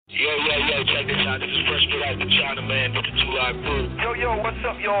Check this out. This is Fresh Spit out the China Man with the 2 Live Crew. Yo, what's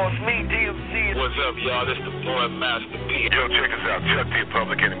up, y'all? It's me, DMC. What's up, y'all? This the boy Master P. Yo, check us out. Chuck the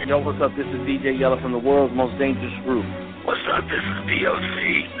Public Enemy. Yo, what's up? This is DJ Yella from the world's most dangerous group. What's up? This is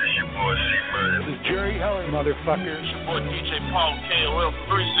DLC. This your boy C-Murder. This is Jerry Heller, motherfuckers. Your boy DJ Paul KOL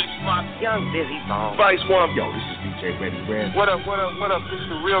 365. Young Busy Bone. Vice One. Yo, this is DJ Ready Red. What up? This is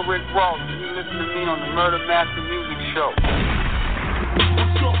the real Rick Ross. You listen to me on the Murder Master Music Show.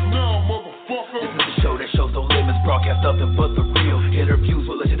 What's up now, motherfucker? This is the show that shows no limits, broadcast nothing but the real. Interviews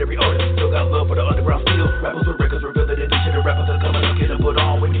with legendary artists, still got love for the underground steel. Rappers with records reveal that they should have rappers that come and get them put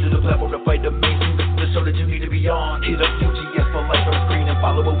on. We need the platform to fight the mainstream. This is the show that you need to be on. Hit up UGS for life on the screen and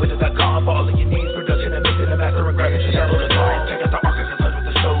follow up with.com for all of your needs. Production and mixing and mastering, graphics and download the song. Check out the archives and hundreds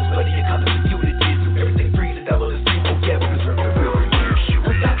of shows. Plenty of content for you to dig through. Everything free to download and stream. Oh yeah, we deserve the real.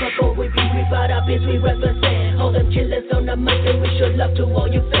 Unstoppable, we about our biz, we represent. All them killers on the mic and we show love to all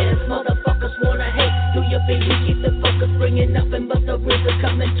you fans. Motherfuckers wanna hate, do your thing, we keep the focus. Bringing nothing but the rhythm,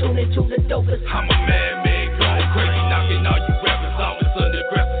 come and tune into the dopest. I'm a man-made, going crazy, knocking all you rappers off. It's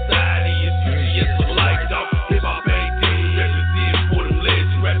underground society, it's UGS for life, dog. Hip-hop AD, represent for them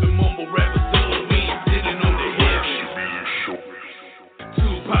legends. Rapping mumble rappers, so we ain't sitting on the hill.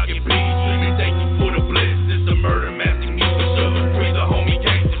 Tupac and Biggie, thank you for the blessings. It's the Murder Master Music Show. Free the homie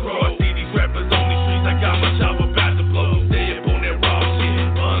gangsta crow. I see these rappers on the streets, I got my chopper about to blow. Stay up on that raw shit,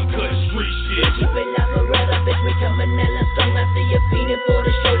 uncut street shit. Keep it live forever, bitch, we coming hella strong. I see you feeding for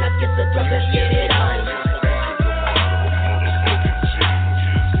the show, like it's a drug, let's get it on.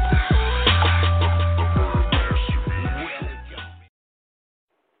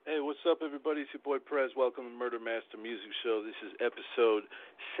 Hey, what's up, everybody? It's your boy Perez. Welcome to Murder Master Music Show. This is episode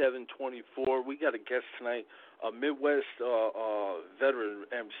 724. We got a guest tonight, a Midwest veteran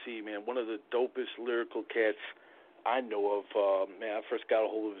MC, man, one of the dopest lyrical cats I know of. Man, I first got a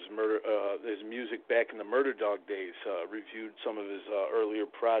hold of his music back in the Murder Dog days. Reviewed some of his earlier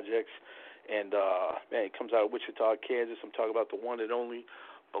projects, and man, he comes out of Wichita, Kansas. I'm talking about the one and only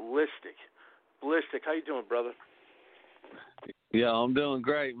Bilistic. Bilistic, how you doing, brother? Yeah, I'm doing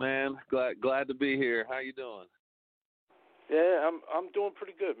great, man. Glad to be here. How you doing? Yeah, I'm doing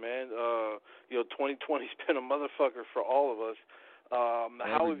pretty good, man. 2020's been a motherfucker for all of us.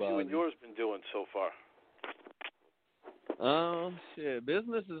 How have you and yours been doing so far?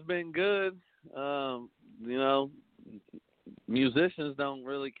 Business has been good. Musicians don't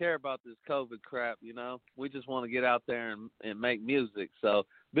really care about this COVID crap, We just want to get out there and make music. So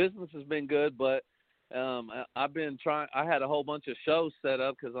business has been good, but I've been trying. I had a whole bunch of shows set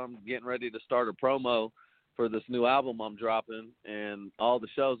up because I'm getting ready to start a promo for this new album I'm dropping, and all the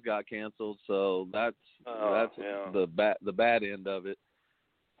shows got canceled. So that's the bad end of it.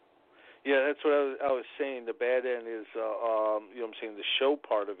 Yeah, that's what I was saying. The bad end is, the show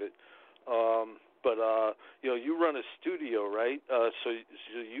part of it. But you run a studio, right? So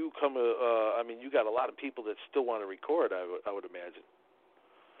you come. You got a lot of people that still want to record. I would imagine.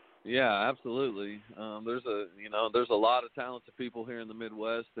 Yeah, absolutely. There's a lot of talented people here in the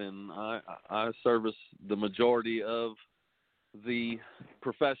Midwest, and I service the majority of the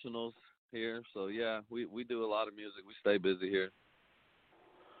professionals here. So yeah, we do a lot of music. We stay busy here.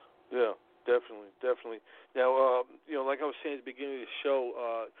 Yeah, definitely. Now, like I was saying at the beginning of the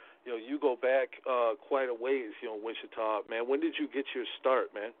show, you go back quite a ways, Wichita, man. When did you get your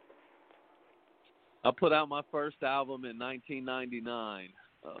start, man? I put out my first album in 1999.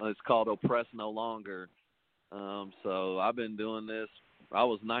 It's called Oppress No Longer. So I've been doing this. I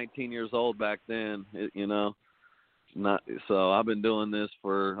was 19 years old back then, So I've been doing this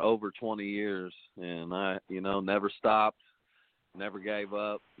for over 20 years, and I, never stopped, never gave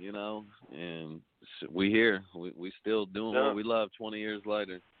up, and we here. We still doing what we love 20 years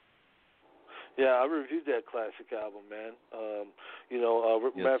later. Yeah, I reviewed that classic album, man. Yes,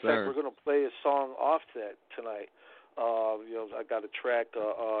 matter of fact, sir. we're going to play a song off that tonight. I got a track,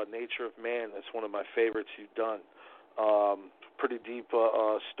 Nature of Man. That's one of my favorites you've done. Pretty deep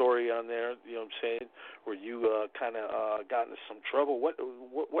story on there, you know what I'm saying, where you kind of got into some trouble.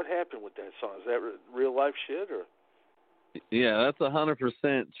 What happened with that song? Is that real life shit or? Yeah, that's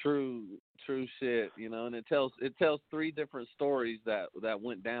 100% true shit, and it tells 3 different stories that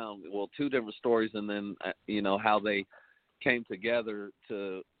went down. Well, 2 different stories, and then how they came together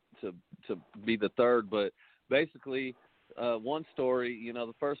to be the third. But basically, one story,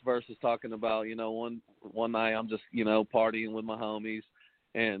 the first verse is talking about, one night I'm just, partying with my homies,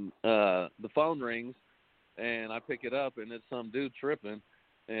 and the phone rings, and I pick it up, and it's some dude tripping,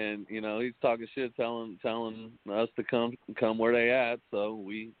 and he's talking shit, telling us to come where they at. So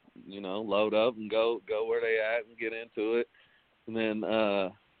we load up and go where they at and get into it, and then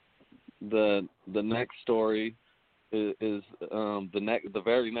the next story is the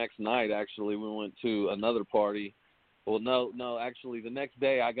very next night. Actually, we went to another party. Well, no. Actually, the next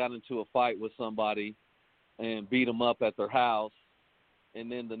day I got into a fight with somebody and beat them up at their house.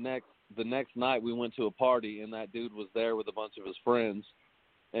 And then the next night we went to a party, and that dude was there with a bunch of his friends.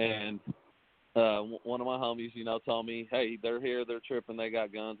 And one of my homies, told me, "Hey, they're here. They're tripping. They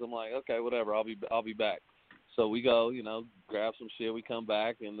got guns." I'm like, "Okay, whatever. I'll be back." So we go, grab some shit. We come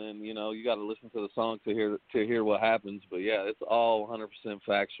back, and then you got to listen to the song to hear what happens. But yeah, it's all 100%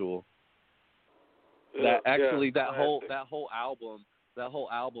 factual. Yeah, that whole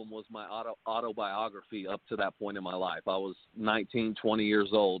album was my autobiography up to that point in my life. I was 19, 20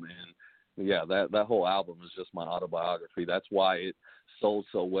 years old, and yeah, that whole album is just my autobiography. That's why it sold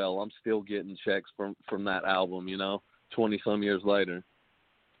so well. I'm still getting checks from that album, 20 some years later.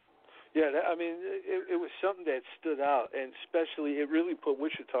 Yeah, it was something that stood out, and especially it really put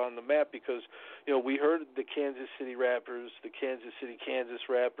Wichita on the map because, we heard the Kansas City rappers, the Kansas City, Kansas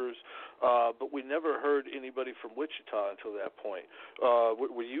rappers, but we never heard anybody from Wichita until that point.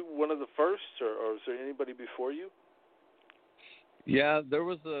 Were you one of the first, or was there anybody before you? Yeah, there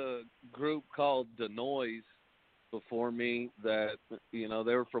was a group called The Noise before me that, they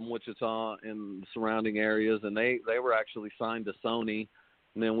were from Wichita and surrounding areas, and they were actually signed to Sony.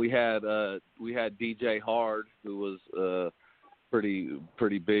 And then we had DJ Hard, who was a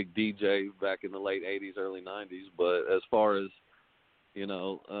pretty big DJ back in the late 80s, early 90s. But as far as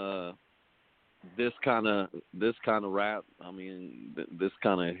this kind of rap, this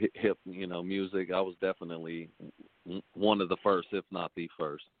kind of hip music, I was definitely one of the first, if not the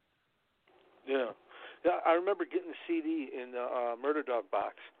first. Yeah, I remember getting the CD in the Murder Dog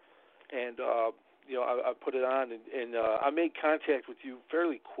box, and I put it on, and I made contact with you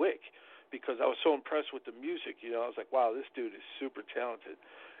fairly quick because I was so impressed with the music. I was like, wow, this dude is super talented.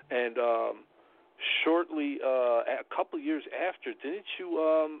 And shortly, a couple of years after, didn't you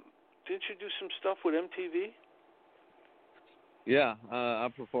do some stuff with MTV? Yeah, I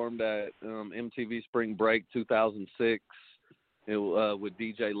performed at MTV Spring Break 2006 with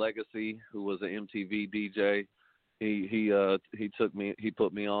DJ Legacy, who was an MTV DJ. He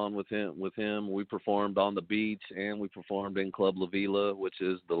put me on with him. We performed on the beach, and we performed in Club La Vila, which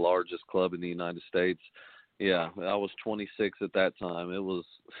is the largest club in the United States. Yeah, I was 26 at that time. It was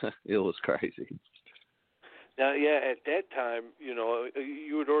crazy. Now, at that time,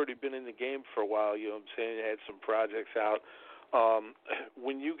 you had already been in the game for a while. You know what I'm saying? You had some projects out.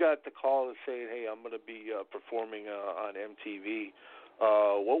 When you got the call to say, "Hey, I'm going to be performing on MTV,"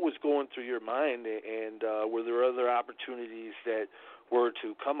 what was going through your mind, and were there other opportunities that were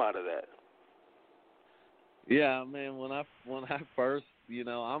to come out of that? Yeah, man. When I first,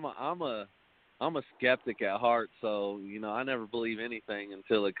 I'm a skeptic at heart, so I never believe anything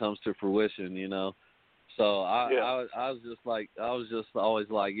until it comes to fruition. So I was just always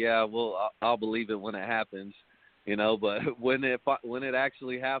like, yeah, well, I'll believe it when it happens. But when it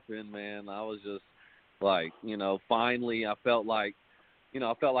actually happened, man, I was just like, finally I felt like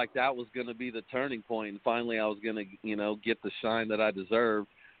that was going to be the turning point, and finally I was going to, get the shine that I deserved.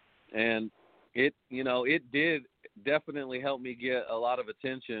 And it did definitely help me get a lot of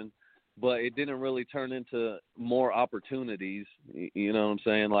attention, but it didn't really turn into more opportunities. You know what I'm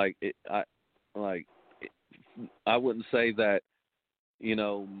saying? I wouldn't say that,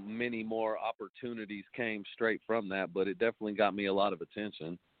 many more opportunities came straight from that, but it definitely got me a lot of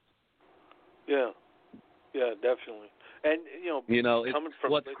attention. Yeah, definitely. And coming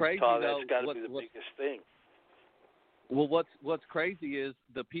from what's Wichita, crazy, that's got to be the biggest thing. Well, what's crazy is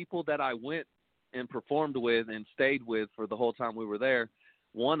the people that I went and performed with and stayed with for the whole time we were there.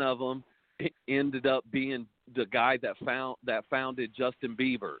 One of them ended up being the guy that founded Justin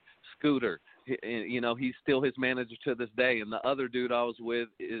Bieber, Scooter. He's still his manager to this day. And the other dude I was with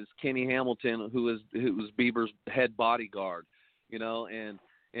is Kenny Hamilton, who was Bieber's head bodyguard.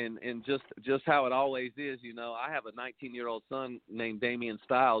 And just how it always is, I have a 19-year-old son named Damian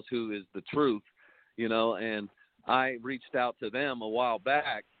Styles, who is the truth, and I reached out to them a while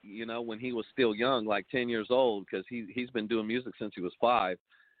back, when he was still young, like 10 years old, because he's been doing music since he was 5.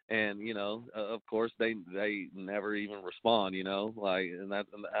 And, of course, they never even respond, and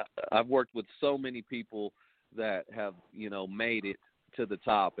I've worked with so many people that have, made it to the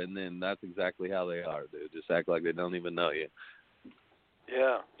top, and then that's exactly how they are, dude. Just act like they don't even know you.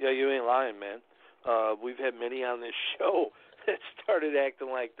 Yeah, you ain't lying, man. We've had many on this show that started acting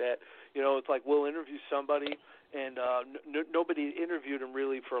like that. It's like we'll interview somebody, and nobody interviewed him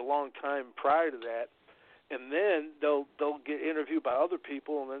really for a long time prior to that. and then they'll get interviewed by other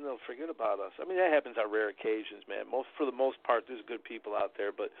people, and then they'll forget about us. I mean, that happens on rare occasions, man. For the most part, there's good people out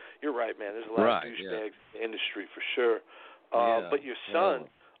there, but you're right, man. There's a lot of douchebags in the industry for sure. But your son,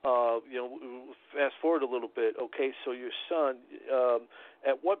 fast forward a little bit. Okay, so your son,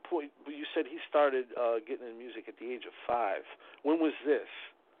 at what point? You said he started getting into music at the age of 5. When was this?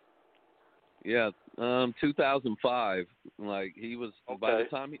 Yeah, 2005. Like he was by the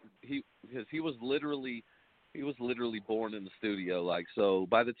time he was literally born in the studio. Like so,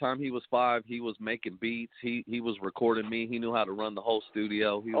 by the time he was 5, he was making beats. He was recording me. He knew how to run the whole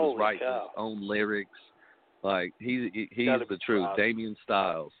studio. He was writing his own lyrics. Like he's the truth. Damian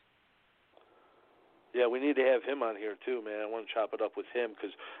Styles. Yeah, we need to have him on here too, man. I want to chop it up with him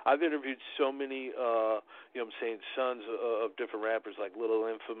because I've interviewed so many, sons of different rappers like Little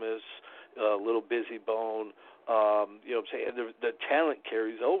Infamous, Little Busy Bone. The talent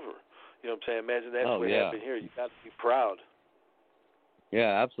carries over. You know what I'm saying? Imagine that's what happened here. You got to be proud.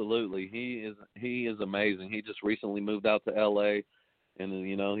 Yeah, absolutely. He is amazing. He just recently moved out to L.A. and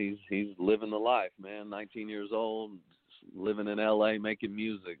he's living the life, man. 19 years old, living in L.A., making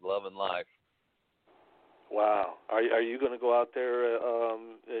music, loving life. Wow. Are you going to go out there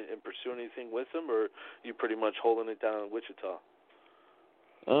and pursue anything with him, or are you pretty much holding it down in Wichita?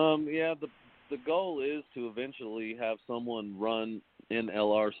 Yeah, the goal is to eventually have someone run in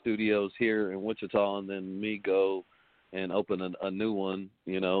LR Studios here in Wichita, and then me go and open a new one,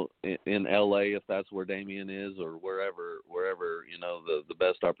 in LA if that's where Damian is, or wherever the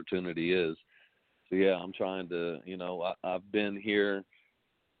best opportunity is. So yeah, I'm trying to, I've been here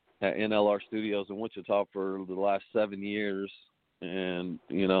at NLR Studios in Wichita for the last 7 years, and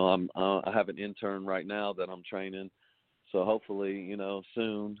I have an intern right now that I'm training. So hopefully,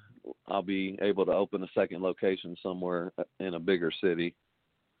 soon I'll be able to open a second location somewhere in a bigger city.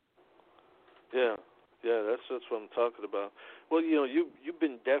 Yeah, that's what I'm talking about. Well, you've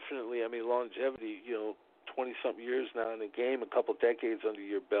been definitely, longevity, 20-something years now in the game, a couple decades under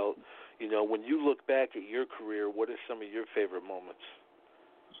your belt. When you look back at your career, what are some of your favorite moments?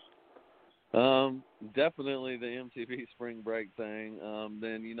 Definitely the MTV Spring Break thing.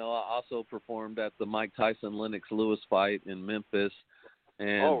 Then, I also performed at the Mike Tyson Lennox Lewis fight in Memphis.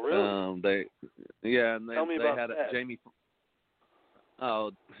 And, oh, really? Tell me about that. Jamie.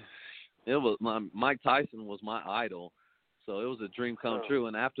 Oh, Mike Tyson was my idol, so it was a dream come true.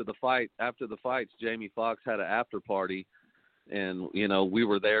 And after the fights, Jamie Foxx had an after party. And, we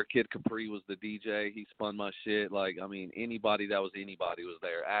were there. Kid Capri was the DJ. He spun my shit. Anybody that was anybody was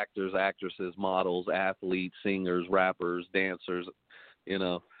there. Actors, actresses, models, athletes, singers, rappers, dancers,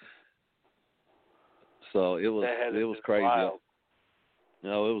 So it was crazy. Wild.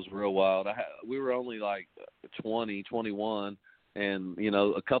 No, it was real wild. We were only like 20, 21, and,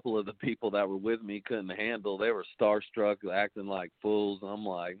 a couple of the people that were with me couldn't handle. They were starstruck, acting like fools. I'm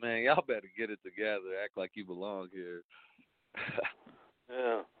like, man, y'all better get it together. Act like you belong here.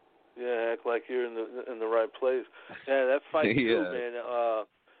 Yeah, act like you're in the right place. Yeah, that fight too, man.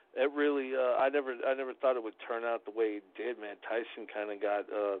 It really, I never thought it would turn out the way it did, man. Tyson kind of got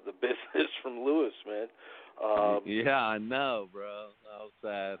the business from Lewis, man. Yeah, I know, bro. That was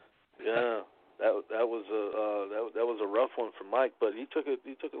sad. Yeah, that was a rough one for Mike, but he took it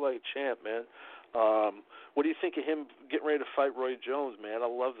like a champ, man. What do you think of him getting ready to fight Roy Jones, man? I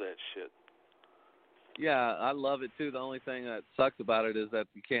love that shit. Yeah, I love it too. The only thing that sucks about it is that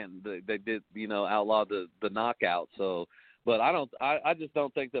you can't. They did, outlaw the knockout. So, but I just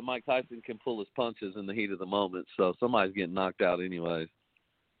don't think that Mike Tyson can pull his punches in the heat of the moment. So somebody's getting knocked out anyways.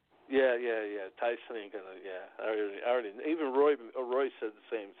 Yeah. Tyson ain't gonna. Yeah, I already. Even Roy said the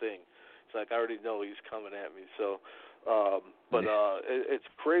same thing. It's like I already know he's coming at me. So, it's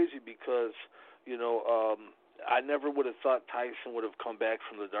crazy because I never would have thought Tyson would have come back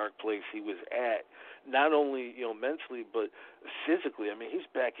from the dark place he was at. Not only, mentally, but physically. He's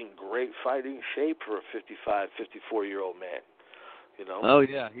back in great fighting shape for a 55, 54-year-old man, Oh,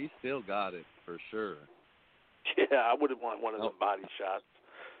 yeah, he still got it, for sure. Yeah, I wouldn't want one of them body shots.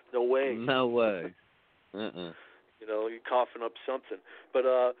 No way. No way. You're coughing up something. But,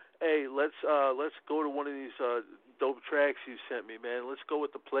 hey, let's go to one of these dope tracks you sent me, man. Let's go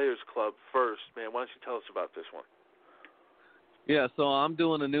with the Players Club first, man. Why don't you tell us about this one? Yeah, so I'm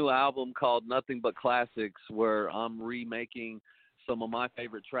doing a new album called Nothing But Classics, where I'm remaking some of my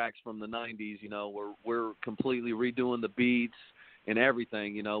favorite tracks from the 90s. We're completely redoing the beats and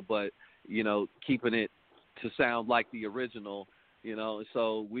everything, but keeping it to sound like the original.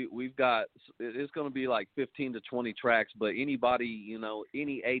 So we've got, it's going to be like 15 to 20 tracks, but anybody,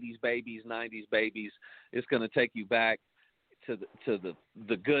 any 80s babies, 90s babies, it's going to take you back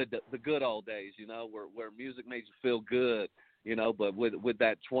the good old days, you know, where music made you feel good, you know, but with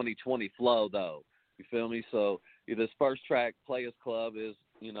that 2020 flow though. You feel me? So this first track, Players Club, is,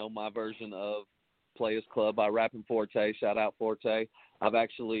 you know, my version of Players Club by Rappin' Forte. Shout out Forte. I've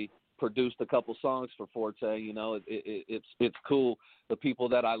actually produced a couple songs for Forte. You know, it's cool. The people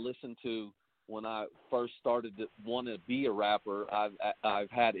that I listened to when I first started to want to be a rapper, I've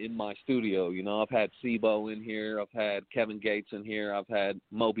had in my studio. You know, I've had Sibo in here. I've had Kevin Gates in here. I've had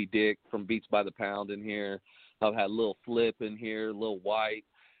Moby Dick from Beats by the Pound in here. I've had Lil Flip in here, Lil White,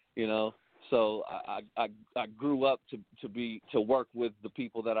 you know. So I grew up to work with the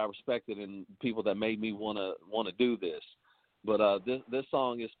people that I respected and people that made me want to do this. But this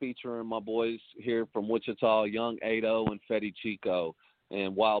song is featuring my boys here from Wichita, Young Ado and Fetty Chico,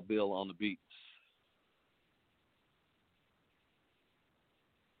 and Wild Bill on the beats.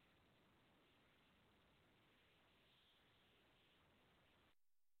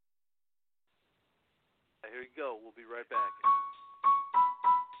 Here you go. We'll be right back.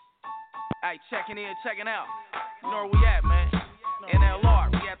 Hey, checking in, checking out. You know where we at, man?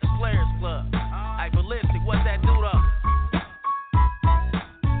 NLR, we at the Players Club. Hey, Bilistic, what's that do though?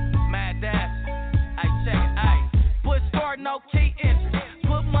 Mad Dash. Hey, check it, hey. Push start, no key entry.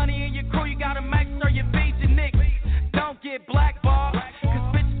 Put money in your crew, you gotta make sure you beat your niggas. Don't get blackballed,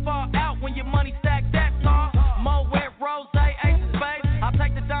 cause bitches fall out when your money stack that tall. Mo wet rose, ace of spades. I'll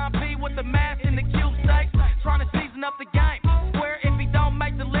take the Don P with the mask and the cube stakes. Trying to season up the game. Swear if he don't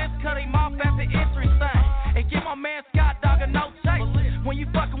make the list, cut him off at the entry thing. And give my man Scott Dog a no chase. When you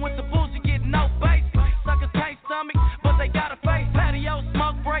fucking with the bulls, you get no base. Suckers can't stomach, but they got a face. Patio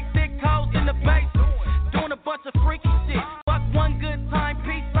smoke break, thick codes in the base. Doing a bunch of freaky shit. Fuck one good time,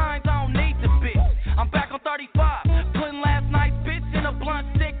 peace signs, I don't need the bitch. I'm back on 35, putting last night's bitch in a blunt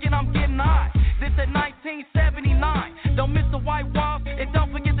stick and I'm getting high. This at 1979. Don't miss the white walls and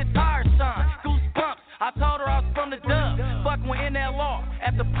don't forget the tire shine. Goosebumps, I told her I was from the dub. Fucking with NLR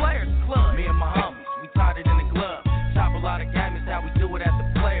at the Players Club. Me and my homies, we tied it in the glove. Chop a lot of game is how we do it at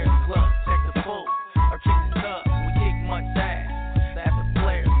the Players Club. Check the fool, or kick the tub. We kick much ass at the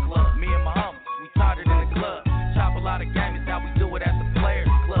Players Club. Me and my homies, we tied it in the glove. Chop a lot of game is how we do it at the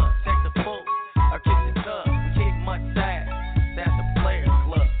Players Club. Check the fool, or kick the tub. We kick much ass at the Players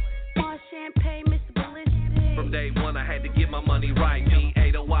Club. More champagne, Mr. Bilistic. From day one, I had to get my money right. Me,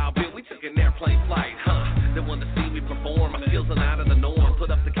 Ada, Wild Bill, we took an airplane flight, They wanted to see me perform. My skills are out of the norm. Put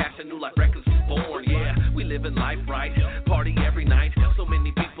up the cash and knew like records was born. Yeah, we living life right. Party every night. So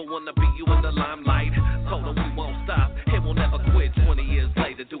many people wanna be you in the limelight. Told them we won't stop and we'll never quit. 20 years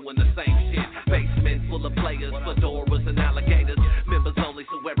later, doing the same shit. Basement full of players, fedoras and alligators. Members only,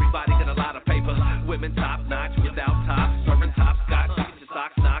 so everybody got a lot of paper. Women top notch without tops. Serving top scotch. Get your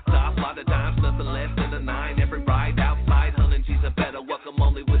socks knocked off. Lot of dimes, nothing less than a 9. Every ride outside, 100 G's are better. Welcome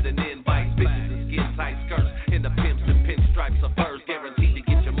only with an invite. Bitches and skin tight skirts. In the pimps and pinstripes of furs, guaranteed to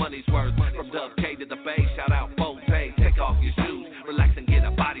get your money's worth. From Dub K to the Bay, shout out Bote. Take off your shoes, relax and get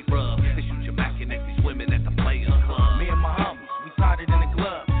a body rub. And shoot your back and at these women at the Players Club. Me and my homies, we tied it in the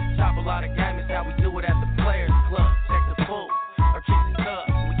glove. Chop a lot of game is how we do it at the Players Club. Check the fool, or kick the tub.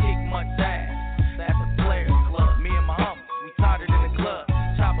 We kick much ass at the Players Club. Me and my homies, we tied it in the glove.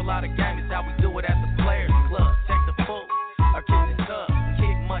 Chop a lot of game is how we do it at the Players Club. Check the fool, or kick the tub. We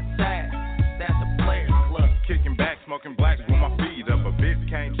kick much ass at the Players Club. Kicking back, smoking blacks with my feet up. A bitch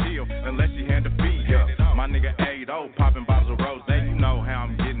can't chill unless she had to feed up. My nigga Ado, popping bottles of rose. You know how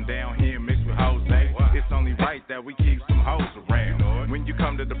I'm getting down here mixed with Jose. It's only right that we keep some hoes around. When you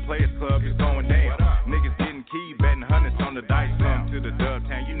come to the Players Club, it's going down. Niggas getting key, betting hundreds on the dice. Come to the Dub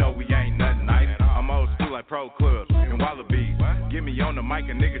Town, you know we ain't nothing nice. I'm old school like Pro Clubs and Wallabies. Get me on the mic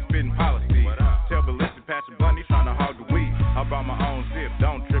and niggas spitting policy. Tell Bilistic, pass the blunt, he tryna hog the weed. I brought my own zip,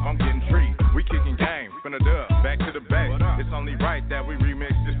 don't trip, I'm getting treed. We kicking game, from the Dub, back to the Bay. It's only right that we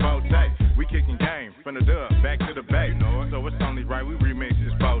remix this Bote. We kicking game, from the Dub, back to the Bay. So it's only right we remix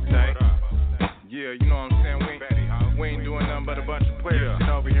this Bote. Yeah, you know what I'm saying? We ain't doing nothing but a bunch of players shit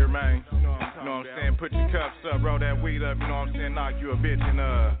over here, man. You know what I'm saying? Put your cups up, roll that weed up, you know what I'm saying? Knock you a bitch and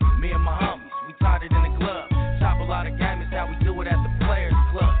Me and my homies, we tied it in the glove. Chop a lot of game is how we do it at the Players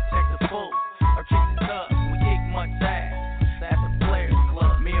Club. Check the fool, or kick the tub. We kick much ass at the Players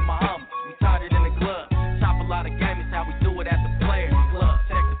Club. Me and my homies, we tied it in the glove. Chop a lot of game is how we do it at the Players Club.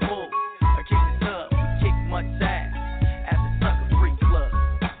 Check the fool, or kick the tub. We kick much ass at the Sucker Free Club.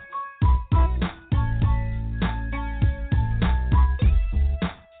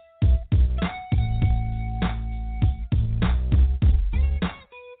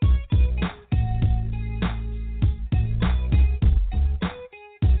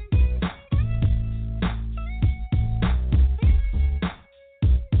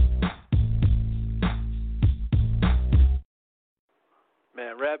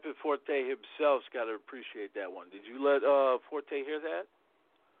 Forte himself's got to appreciate that one. Did you let Forte hear that?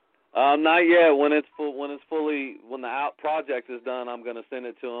 Not yet. When the out project is done, I'm gonna send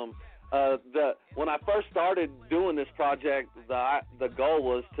it to him. When I first started doing this project, the goal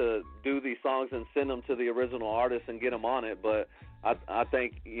was to do these songs and send them to the original artist and get them on it. But I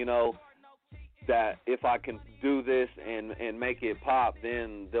think, you know, that if I can do this and make it pop,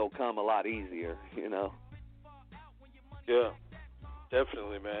 then they'll come a lot easier, you know. Yeah,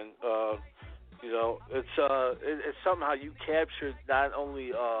 definitely, man. You know, it's something how you captured not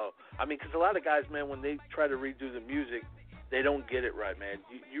only, I mean, because a lot of guys, man, when they try to redo the music, they don't get it right, man.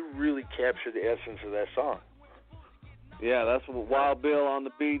 You really capture the essence of that song. Yeah, that's Wild Bill on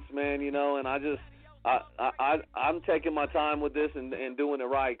the beats, man, you know, and I'm taking my time with this and doing it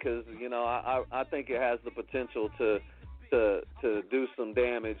right because, you know, I think it has the potential to do some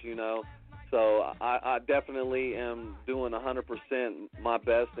damage, you know. So I definitely am doing 100% my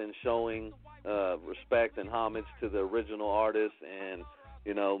best in showing respect and homage to the original artist and,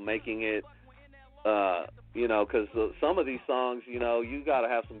 you know, making it, you know, because some of these songs, you know, you got to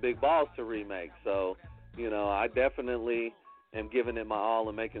have some big balls to remake. So, you know, I definitely am giving it my all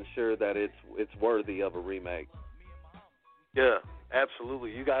and making sure that it's worthy of a remake. Yeah,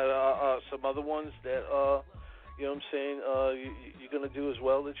 absolutely. You got some other ones that, you know what I'm saying, you're going to do as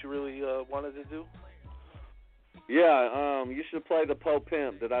well that you really wanted to do? Yeah, you should play the Po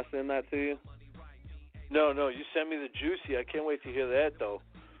Pimp. Did I send that to you? No, you sent me the Juicy. I can't wait to hear that, though.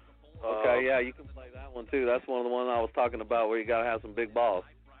 Okay, yeah, you can play that one, too. That's one of the ones I was talking about where you got to have some big balls.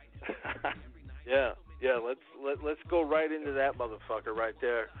 Yeah, let's go right into that motherfucker right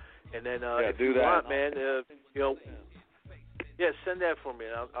there. And then if do you that. want, man, you know, yeah, send that for me,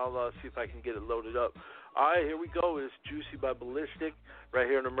 and I'll see if I can get it loaded up. All right, here we go. It's Juicy by Bilistic right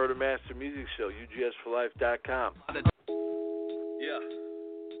here on the Murder Master Music Show, UGSforlife.com. Yeah.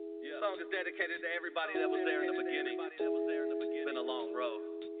 The song is dedicated to everybody that was there in the beginning. It's been a long road.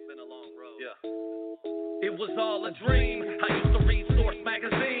 Yeah. It was all a dream. I used to read Source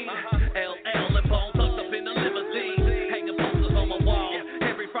magazine. LL and Bone tucked up in a limousine. Hanging posters on my wall.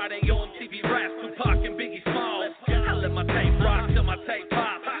 Every Friday on TV raps, Tupac and Biggie Smalls. I let my tape rock till my tape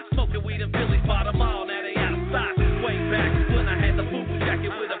pop. Smoking weed in Philly, bought them all. Now they out of stock. Way back when I had the boo-boo jacket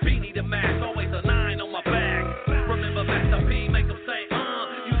with a beanie to match. Always a 9 on my back. Remember Master P, make them say,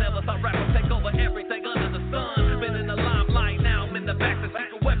 You never thought rap would take over everything under the sun. Been in the limelight, now I'm in the back. The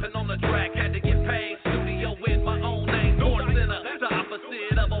secret weapon on the track. Had to get paid. Studio in my own name. Door center. The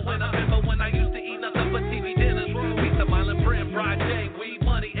opposite of a winner. Remember when I used to eat nothing but TV dinners. Pizza, Milan, Brim, Fried J, weed,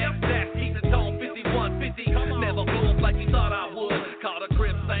 money, F-Dash, keep the tone 5150. Never blew up like you thought I would. Call the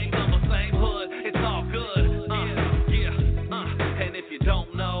crib, same number, same hood. It's all good. And if you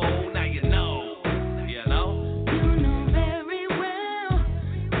don't know, now you know. You know?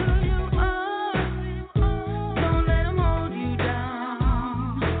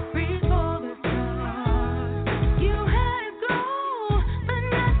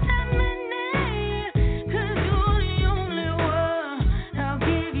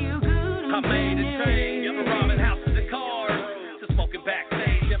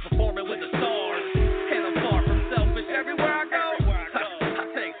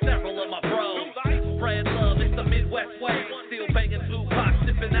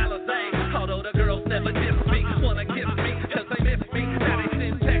 Never diss me, wanna kiss me, cause they miss me. Now they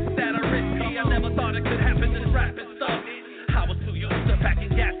send texts that are risky. I never thought it could happen, this rapping stuff. I was too used to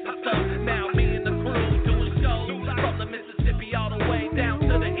packing gas and stuff. Now me and the crew doing shows from the Mississippi all the way down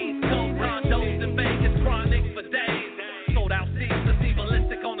to the East Coast. Rondos in Vegas, chronic for days. Sold out seats to see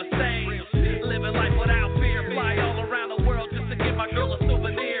Bilistic on the stage. Living life without fear, fly all around the world just to give my girl a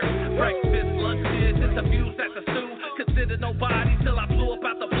souvenir. Breakfast, lunches, interviews at the zoo. Considered nobody till I blew up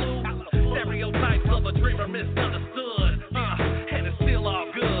out the blue. Stereotypes of a dreamer misunderstood, and it's still all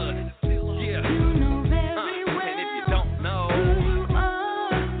good. Yeah. And if you don't know,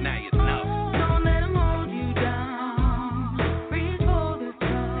 now you know. Don't let them hold you down. Reach for the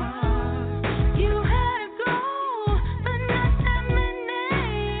stars. You had a goal, but not that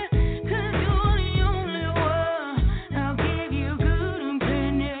many. 'Cause you're the only one. I'll give you good and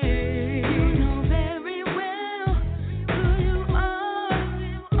plenty. You know very well who you are.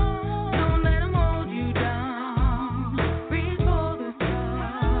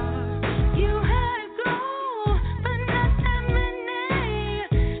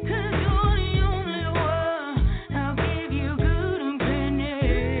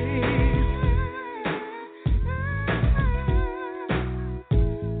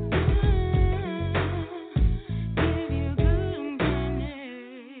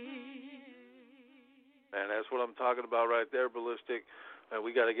 And that's what I'm talking about right there, Bilistic. And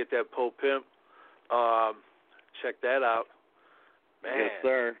we got to get that Poe Pimp. Check that out. Man. Yes,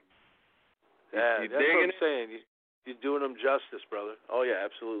 sir. Yeah, you that's what I'm it? saying. You're doing them justice, brother. Oh, yeah,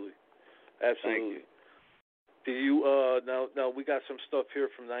 absolutely. Absolutely. Thank you. Do you, now we got some stuff here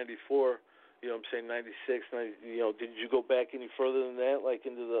from 94, you know what I'm saying, 96, 90, you know, did you go back any further than that, like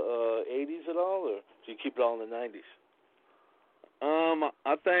into the 80s at all, or do you keep it all in the 90s?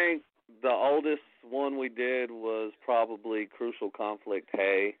 I think the oldest one we did was probably Crucial Conflict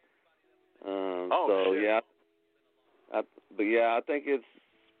Hey. So, shit. yeah. But, yeah, I think it's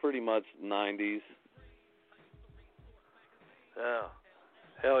pretty much 90s. Yeah.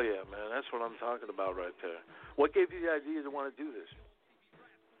 Hell yeah, man. That's what I'm talking about right there. What gave you the idea to want to do this?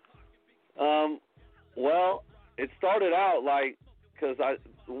 Well, it started out like, because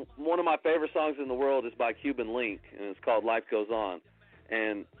one of my favorite songs in the world is by Cuban Link, and it's called Life Goes On.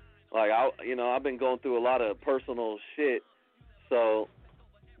 And, like, I've been going through a lot of personal shit, so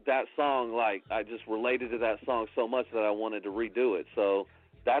that song, like, I just related to that song so much that I wanted to redo it. So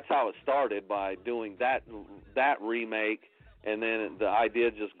that's how it started, by doing that remake, and then the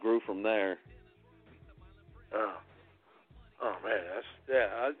idea just grew from there. Oh man,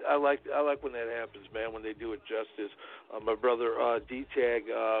 I like when that happens, man. When they do it justice. My brother D-Tag,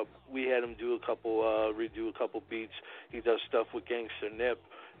 we had him redo a couple beats. He does stuff with Gangsta Nip,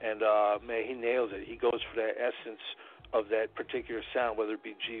 and man, he nails it. He goes for that essence of that particular sound, whether it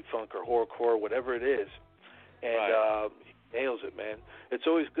be G-Funk or horrorcore, whatever it is, and he nails it, man. It's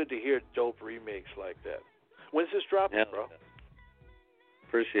always good to hear dope remakes like that. When's this dropping, bro?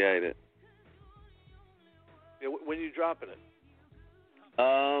 Appreciate it. Yeah, when are you dropping it?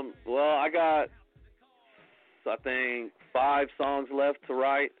 Well, I got, I think, 5 songs left to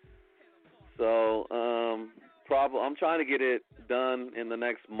write. So, I'm trying to get it done in the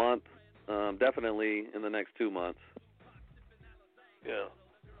next month. Definitely in the next 2 months. Yeah.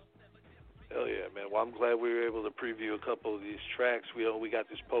 Hell yeah, man. Well, I'm glad we were able to preview a couple of these tracks. We got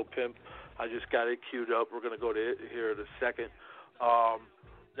this Poe Pimp. I just got it queued up. We're going to go to it here in a second.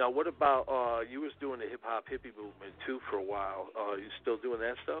 Now, what about, you was doing the hip-hop hippie movement, too, for a while. You still doing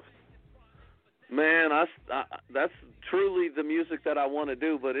that stuff? Man, that's truly the music that I want to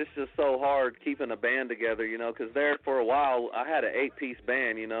do, but it's just so hard keeping a band together, you know, because there for a while I had an 8-piece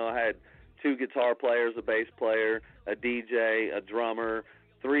band, you know. I had 2 guitar players, a bass player, a DJ, a drummer,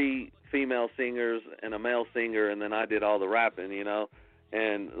 3 female singers, and a male singer, and then I did all the rapping, you know.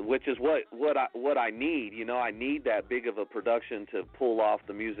 And which is what I need, you know. I need that big of a production to pull off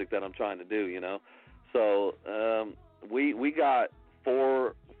the music that I'm trying to do, you know. So we got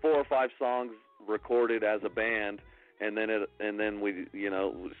 4 or 5 songs recorded as a band, and then we, you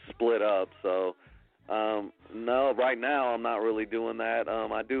know, split up. So no, right now I'm not really doing that.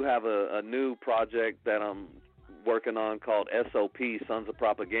 I do have a new project that I'm working on called SOP, Sons of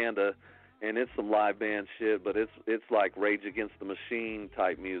Propaganda. And it's some live band shit, but it's like Rage Against the Machine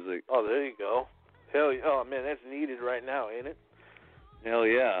type music. Oh, there you go. Hell yeah. Oh, man, that's needed right now, ain't it? Hell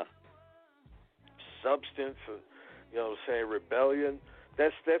yeah. Substance, you know what I'm saying, rebellion.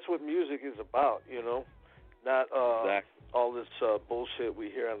 That's what music is about, you know. Not all this bullshit we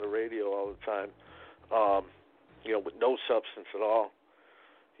hear on the radio all the time, you know, with no substance at all.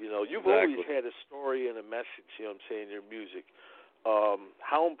 You know, you've always had a story and a message, you know what I'm saying, in your music.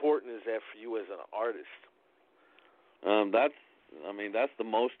 How important is that for you as an artist? That's the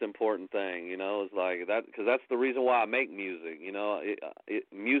most important thing, you know. It's like that, because that's the reason why I make music. You know,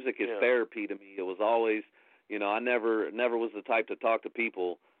 music is therapy to me. It was always, you know, I never was the type to talk to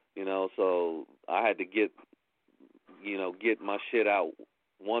people, you know. So I had to get my shit out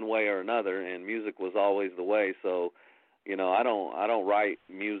one way or another, and music was always the way. So, you know, I don't write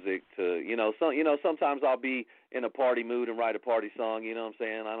music to, you know, sometimes I'll be in a party mood and write a party song, you know what I'm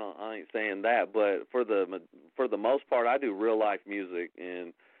saying? I ain't saying that, but for the most part I do real life music,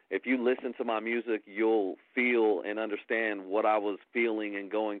 and if you listen to my music, you'll feel and understand what I was feeling and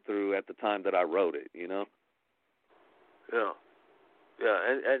going through at the time that I wrote it, you know? Yeah. Yeah,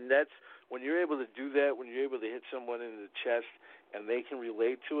 and that's when you're able to do that, when you're able to hit someone in the chest and they can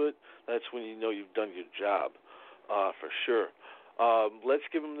relate to it, that's when you know you've done your job. For sure. Let's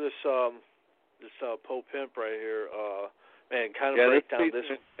give him this Poe Pimp right here. Man, kind of break down this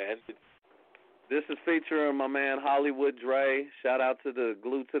one, man. This is featuring my man Hollywood Dre. Shout out to the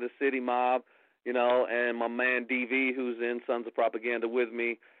Glue to the City mob, you know, and my man DV, who's in Sons of Propaganda with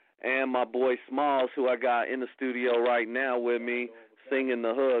me, and my boy Smalls, who I got in the studio right now with me, singing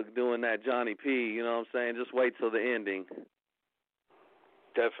the hook, doing that Johnny P. You know what I'm saying? Just wait till the ending.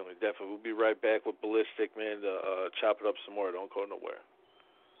 Definitely. We'll be right back with Bilistic, man, to chop it up some more. Don't go nowhere.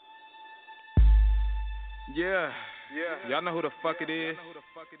 Yeah, Y'all know who the fuck it is?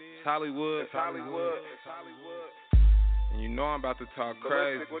 It's Hollywood. And you know I'm about to talk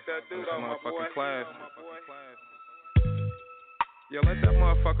crazy. This motherfucking class. Yo, let that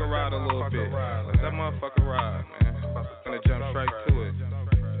motherfucker ride a little bit. Let that motherfucker ride, man. I'm gonna jump straight to it.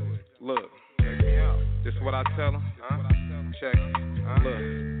 Look, this is what I tell him. Check it. Look,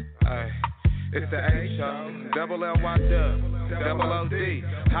 ayy. It's the A show, double L-Y dub, double O-D,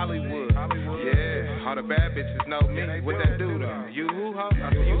 Hollywood, yeah, all the bad bitches know me, what that do though, you who ho,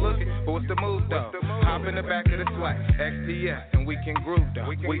 I see you looking, but what's the move though, hop in the back of the slack, XTS, and we can groove though,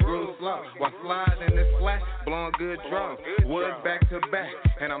 we groove slow, while sliding in this slack, blowing good drums, wood back to back,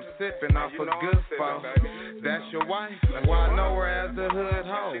 and I'm sipping off a good folk, that's your wife, well I know her as the hood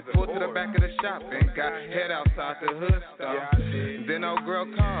hoe, pull to the back of the shop, and got head outside the hood store, then old girl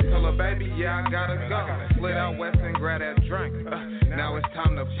called, tell her baby, yeah, I gotta go. Slid out west and grab that drink. Now it's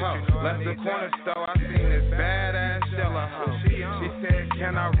time to post. Left the corner store, I seen this badass yellow hoe. She said,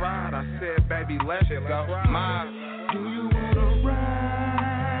 can I ride? I said, baby, let's go. Do you wanna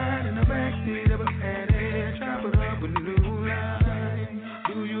ride in the backseat of a caddy? Chop it up with new life.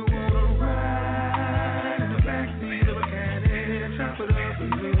 Do you wanna ride in the backseat of a caddy? Chop it up with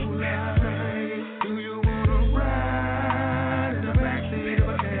new life. Do you wanna ride in the backseat of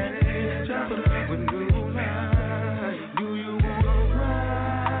a caddy? Chop it up with new life. Do you wanna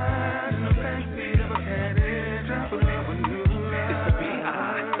ride in the backseat of a caddy? Chop it up with new life. It's the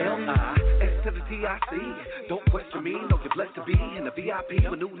B-I-L-I-S to the T-I-C. Don't question me, know you're blessed to be in the VIP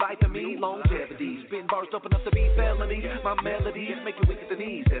with new life and me. Longevity, spin bars open up to be felony. My melodies make you weak at the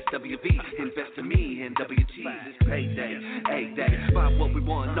knees. SWV, invest in me. NWG, it's payday, A-day. Buy what we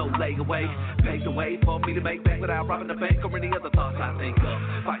want, no layaway. Pave the way for me to make back without robbing the bank or any other thoughts I think of.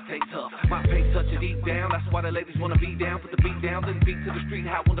 Fight, take tough, my pain touch it deep down. That's why the ladies wanna be down. Put the beat down, then beat to the street.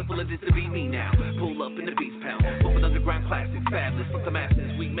 How wonderful it is to be me now. Pull up in the beats pound, moving underground classics, fabulous for the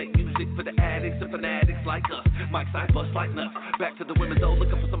masses. We make music for the addicts and fanatics like us. Mike's I bust like nuts. Back to the women though,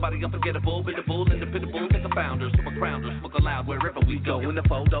 looking for somebody unforgettable, biddable, independable, take a founder, super grounder, smoke aloud wherever we go. In the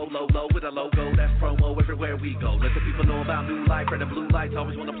photo, low with a logo, that's promo everywhere we go. Let the people know about new life, red and blue lights.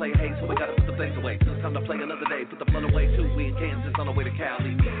 Always wanna play hate, so we gotta put the things away. Till it's time to play another day, put the blood away too. We in Kansas on the way to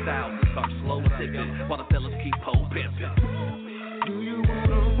Cali. We style to start slow sipping, while the fellas keep pole pimping. Do you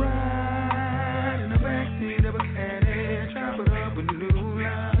wanna ride in the backseat of a caddy? Chop it up with new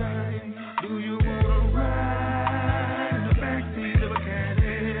life. Do you wanna ride in the backseat of a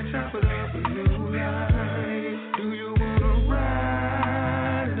caddy? Chop it up with new life. Do you wanna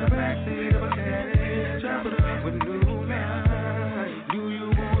ride in the backseat of a caddy? Chop it up with new life. Do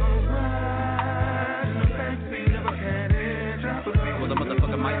you wanna ride in the backseat of a caddy? Chop it up. Well, the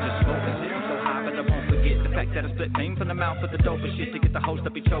motherfucker might just smoke and sit so high, but I won't forget the fact that I split fame from the mouth of the dopest shit. To get the host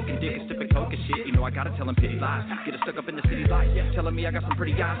up be choking, dick and sipping coke and shit. You know I gotta tell him pity lies. Get her stuck up in the city life. Telling me I got some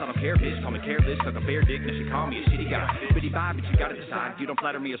pretty guys. I don't care, bitch. Call me careless, suck a bare dick. Now she call me a shitty guy. Bitty vibe, but you gotta decide. You don't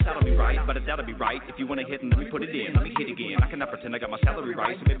flatter me or saddle me right, but that'll be right. If you wanna hit, then let me put it in. Let me hit again. I cannot pretend I got my salary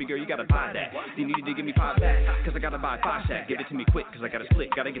right. So baby girl, you gotta buy that. You need to give me 5 back, cause I gotta buy 5 shack. Give it to me quick, cause I gotta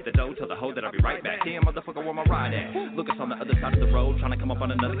split. Gotta get the dough, tell the hoe that I'll be right back. Damn, motherfucker, where my ride at? Lucas on the other side of the road, trying to come up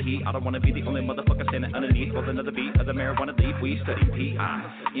on another key. I don't wanna be the only motherfucker standing underneath. Roll another beat of the marijuana leaf. We study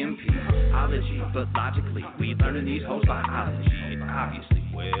P-I-M-P-ology, but logically, we learning these hoes biology. And obviously,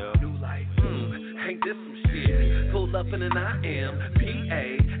 well, new life, ain't this some shit? Pull up in an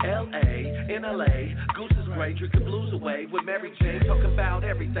I-M-P-A-L-A-N-L-A. Goose is great, drinking blues away with Mary Jane, talking about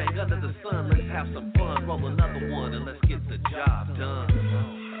everything under the sun. Let's have some fun, roll another one, and let's get the job done.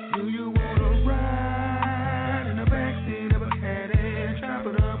 Do you wanna ride in the backseat of a caddy? Chop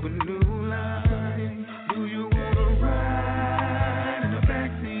it up with new life. Do you wanna ride in the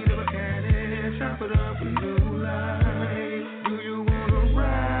backseat of a caddy? Chop it up with new life. Do you wanna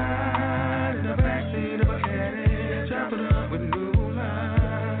ride in the backseat of a caddy? Chop it up with new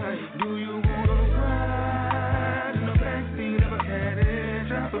life. Do you wanna ride in the backseat of a caddy?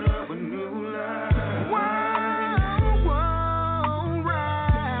 Chop it up with new life.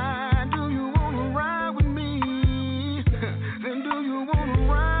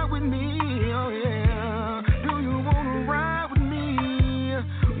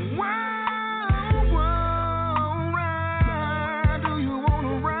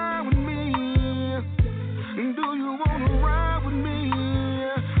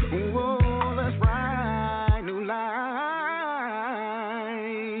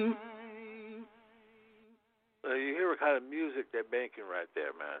 They're making right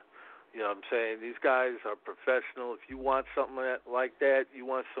there, man. You know what I'm saying? These guys are professional. If you want something like that, you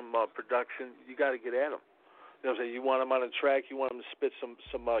want some production, you got to get at them. You know what I'm saying? You want them on a track, you want them to spit some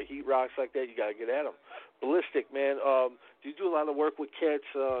heat rocks like that, you got to get at them. Bilistic, man, do you do a lot of work with cats,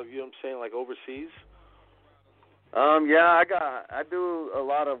 you know what I'm saying, like overseas? Yeah, I do a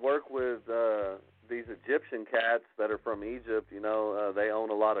lot of work with these Egyptian cats that are from Egypt. You know, they own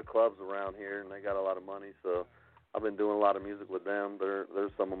a lot of clubs around here, and they got a lot of money, so I've been doing a lot of music with them. They're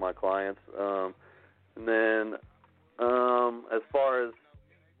some of my clients. And then as far as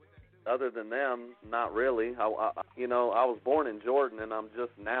other than them, not really. I was born in Jordan, and I'm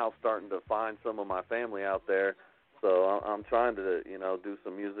just now starting to find some of my family out there. So I'm trying to, do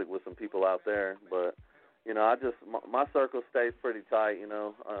some music with some people out there. But, my circle stays pretty tight,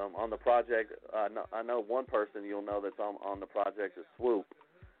 on the project. I know one person you'll know that's on the project is Swoop.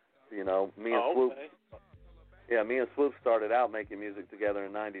 Me and Swoop. Okay. Yeah, me and Swoop started out making music together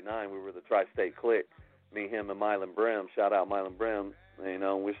in '99. We were the Tri-State Clique. Me, him, and Mylan Brim. Shout out Mylan Brim.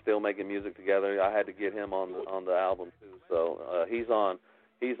 We're still making music together. I had to get him on the album too. So he's on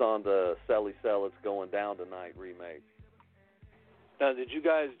the Selly Sell It's Going Down Tonight remake. Now, did you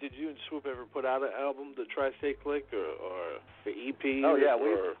and Swoop ever put out an album, the Tri-State Clique, or the EP? Oh yeah,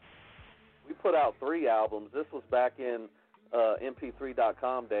 we put out 3 albums. This was back in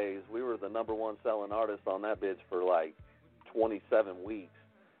MP3.com days. We were the #1 selling artist on that bitch for like 27 weeks.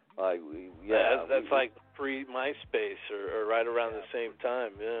 That's like pre-MySpace or right around the same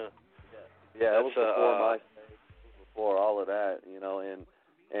time, yeah. Yeah, it was before MySpace, before all of that, and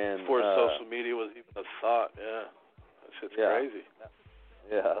before social media was even a thought, yeah. That shit's crazy.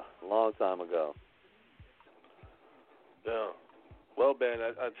 Yeah, a long time ago. Yeah. Well, Ben,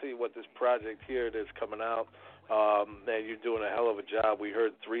 I'll tell you what, this project here that's coming out, man, you're doing a hell of a job. We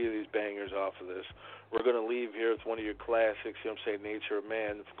heard 3 of these bangers off of this. We're going to leave here with one of your classics, you know what I'm saying, Nature of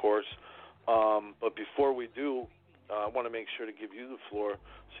Man, of course. But before we do, I want to make sure to give you the floor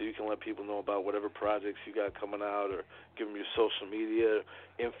so you can let people know about whatever projects you got coming out, or give them your social media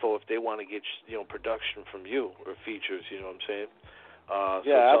info if they want to get, production from you or features, you know what I'm saying? So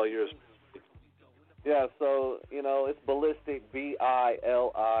it's all yours. Yeah, so, it's Bilistic, Bilistic.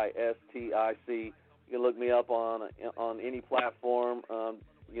 You can look me up on any platform.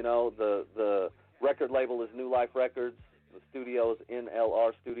 The record label is New Life Records. The studio is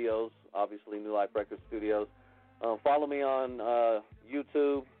NLR Studios, obviously New Life Records Studios. Follow me on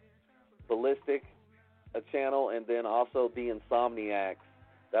YouTube, Bilistic, a channel, and then also The Insomniacs.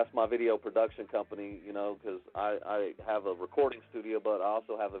 That's my video production company, because I have a recording studio, but I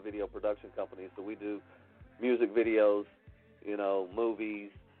also have a video production company, so we do music videos, movies,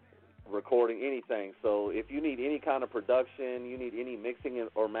 recording, anything. So if you need any kind of production, you need any mixing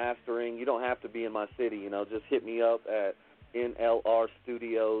or mastering, you don't have to be in my city, just hit me up at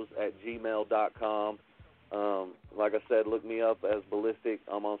nlrstudios@gmail.com. Like I said, look me up as Bilistic.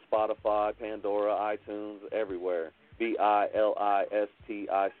 I'm on Spotify, Pandora, iTunes, everywhere. Bilistic,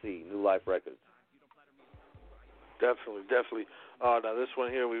 New Life Records. Definitely. Now this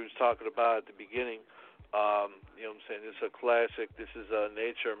one here we was talking about at the beginning, you know what I'm saying, it's a classic. This is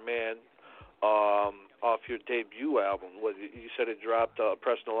Nature Man, off your debut album. What you said it dropped,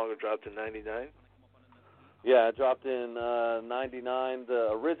 Press No Longer dropped in '99? Yeah, it dropped in '99.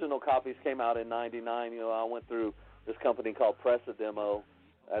 The original copies came out in '99. I went through this company called Press a Demo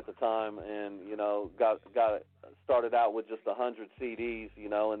at the time, and got started out with just 100 CDs,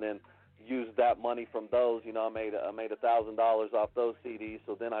 and then used that money from those. I made $1,000 off those CDs.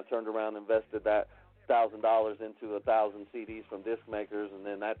 So then I turned around and invested that $1,000 into 1,000 CDs from disc makers, and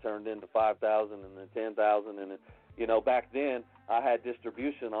then that turned into 5,000, and then 10,000, and then, back then I had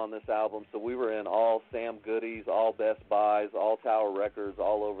distribution on this album, so we were in all Sam Goody's, all Best Buys, all Tower Records,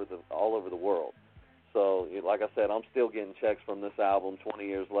 all over the world. So, like I said, I'm still getting checks from this album 20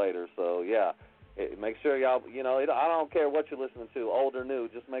 years later. So, yeah, make sure y'all, I don't care what you're listening to, old or new,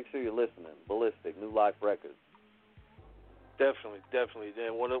 just make sure you're listening. Bilistic, New Life Records. Definitely.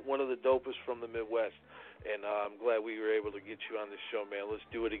 Dan, one of the dopest from the Midwest, and I'm glad we were able to get you on the show, man. Let's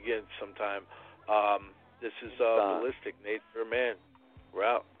do it again sometime. This is Bilistic, Nature Man. We're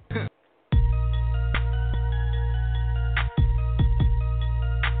out.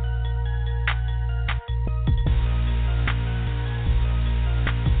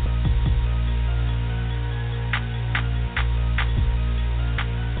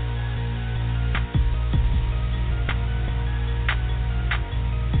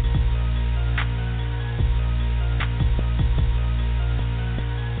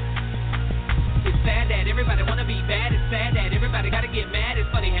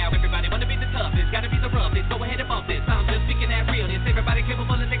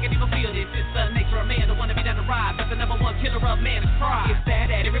 Killer of man is pride. It's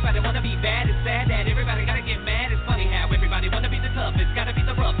sad that everybody wanna be bad. It's sad that everybody gotta get mad.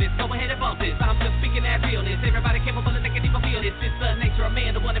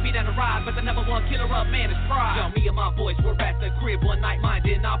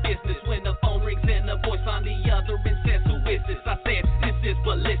 business. When the phone rings and the voice on the other end says, who is this? I said, this is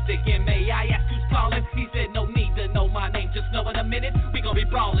Bilistic. And may I ask who's calling? He said, no need to know my name, just know in a minute we gon' be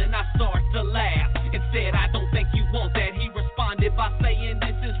brawling. I start to laugh and said, I don't think you want that. He responded by saying,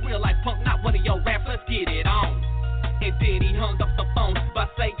 this is real life punk, not one of your raps, let's get it on. And then he hung up the phone by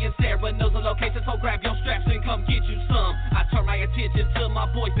saying, Sarah knows the location, so grab your straps and come get you some. I turn my attention to my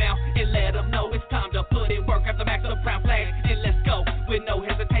boys now and let them know it's time to put in work. Grab the back of the brown flag and let's go. With no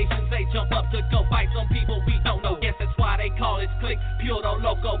hesitations, they jump up to go fight some people we don't know. Yes, that's why they call it click, puro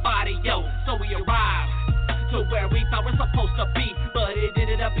loco body, yo. So we arrived to where we thought we're supposed to be, but it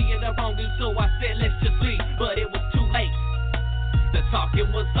ended up being the wrong dude, so I said, let's just leave. But it was too late. The talking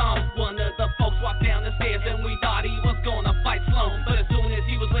was on. One of the folks walked down the stairs and we thought he was gonna fight Sloan. But as soon as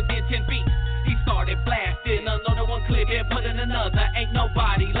he was within 10 feet, he started blasting. Unloaded one clip and put in another. Ain't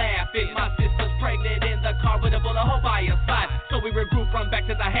nobody laughing. My sister's pregnant in the car with a bullet hole by her side. So we regrouped, run back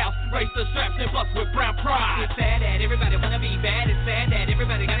to the house, race the straps and bust with brown pride. It's sad that everybody wanna be bad. It's sad that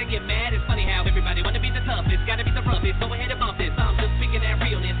everybody gotta get mad. It's funny how everybody wanna be the toughest, gotta be the roughest. Go ahead and bump this. I'm just speaking that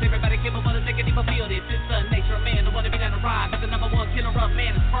realness. Everybody capable of thinking he fulfill this. It's the nature of man to wanna be down the ride. But the number one killer of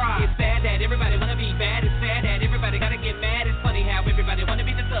man is pride. It's sad that everybody wanna be bad. It's sad that everybody gotta get mad. It's funny how everybody wanna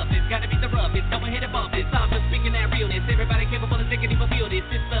be the toughest, gotta be the roughest. Go ahead and bump this. I'm just speaking that realness. Everybody capable of thinking he fulfill this.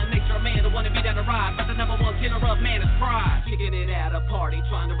 It's the nature of man to wanna be down the ride. But the number one killer of man is pride. Kicking it at a party,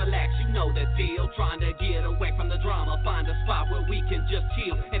 trying to relax, you know the deal. Trying to get away from the drama, find a spot where we can just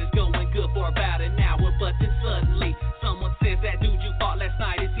chill. And it's going good for about an hour, but then suddenly someone says that dude you fought last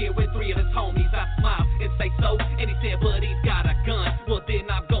night is here with 3 of his homies. I smile and say so, and he said, but he's got a gun. Well then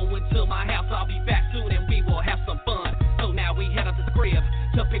I'm going to my house, I'll be back soon and we will have some fun. So now we head up to the crib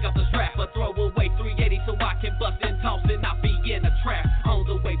to pick up the strap, but throw away 380 so I can bust and toss and not be in a trap. On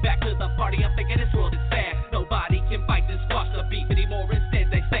the way back to the party, I'm thinking this world is sad. Nobody can fight and squash the beef anymore.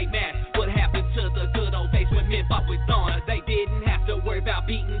 Instead they say, man, what happened to the good old days when men fought with honor? They didn't have to worry about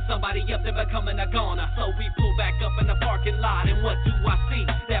beating somebody up and becoming a goner. So we pull back up in the parking lot, and what do I see?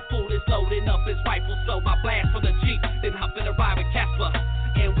 That fool is loading up his rifle, so I blast from the Jeep, then hop in a ride with Casper,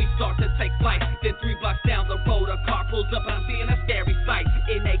 and we start to take flight. Then 3 blocks down the road, a car pulls up and I'm seeing a scary sight.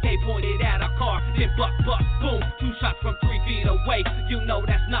 An AK pointed at our car, then buck, boom, 2 shots from 3 feet away. You know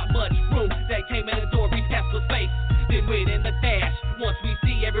that's not much room. They came in the door, reached Casper's face, then went in the dash. Once we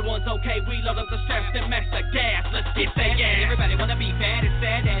see everyone's okay, we load up the straps and match the gas. Let's get that gas. Everybody wanna be bad, it's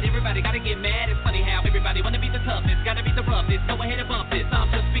sad that everybody gotta get mad. It's funny how everybody wanna be the toughest, gotta be the roughest. Go ahead and bump this. I'm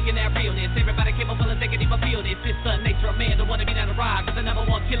just speaking that realness. Everybody capable of thinking he fulfill this. It's the nature of man to wanna be down the ride, but the number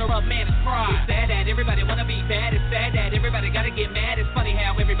one killer of man is pride. It's sad that everybody wanna be bad. It's sad that everybody gotta get mad. It's funny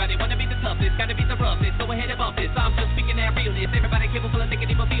how everybody wanna be the toughest, gotta be the roughest. Go ahead and bump this. I'm just speaking that realness. Everybody capable of thinking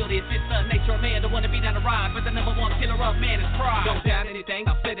he fulfill this. It's the nature of man to wanna be down the ride, but the number one killer of man is pride. Don't doubt anything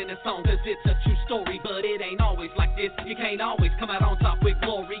I said in the song, cause it's a true story, but it ain't always like this. You can't always come out on top with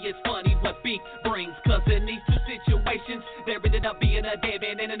glory. It's funny what beef brings, cause in these 2 situations there ended up being a dead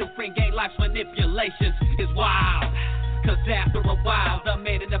man and a new friend. Game life's manipulations is wild, cause after a while the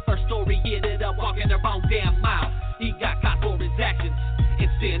man in the first story ended up walking the wrong damn mile. He got caught for his actions and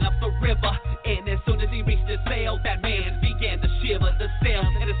sent up the river, and as soon as he reached the cell, that man began to shiver. The cells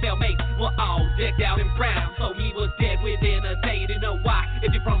and the cellmates were all decked out in brown, so he was dead within a day. You know why?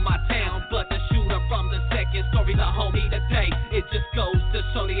 If you're from my town, but the shooter from the second story, the homie today. It just goes to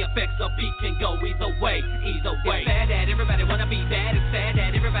show the effects of beef can go either way, either way. It's sad that everybody wanna be bad. It's sad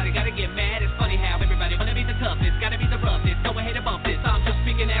that everybody gotta get mad. It's funny how everybody wanna be the toughest, gotta be the roughest. Go ahead and bump this. I'm just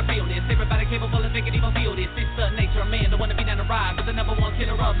speaking that realness. Everybody capable of thinking he fulfill this. It's the nature of man to wanna be down the ride, but the number one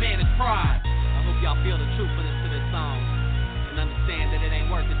killer of man is pride. I hope y'all feel the truthfulness to this song and understand that it ain't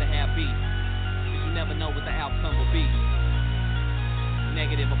worth it to have beef, cause you never know what the outcome will be.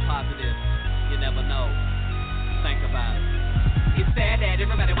 Negative or positive, you never know. Think about it. It's sad that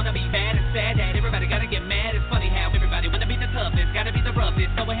everybody wanna be bad. It's sad that everybody gotta get mad. It's funny how everybody wanna be the toughest, gotta be the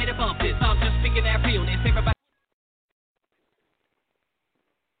roughest. Go ahead and bump this. I'm just speaking that realness. Everybody.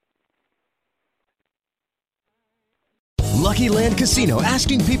 Lucky Land Casino,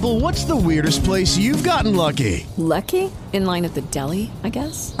 asking people, what's the weirdest place you've gotten lucky? Lucky? In line at the deli, I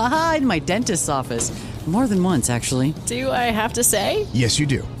guess? Aha, in my dentist's office. More than once, actually. Do I have to say? Yes, you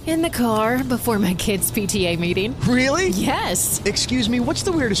do. In the car before my kids' PTA meeting. Really? Yes. Excuse me, what's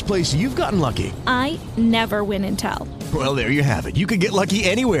the weirdest place you've gotten lucky? I never win and tell. Well, there you have it. You can get lucky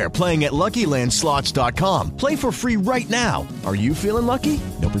anywhere, playing at LuckyLandSlots.com. Play for free right now. Are you feeling lucky?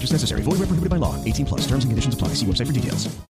 No purchase necessary. Void where prohibited by law. 18+. Terms and conditions apply. See website for details.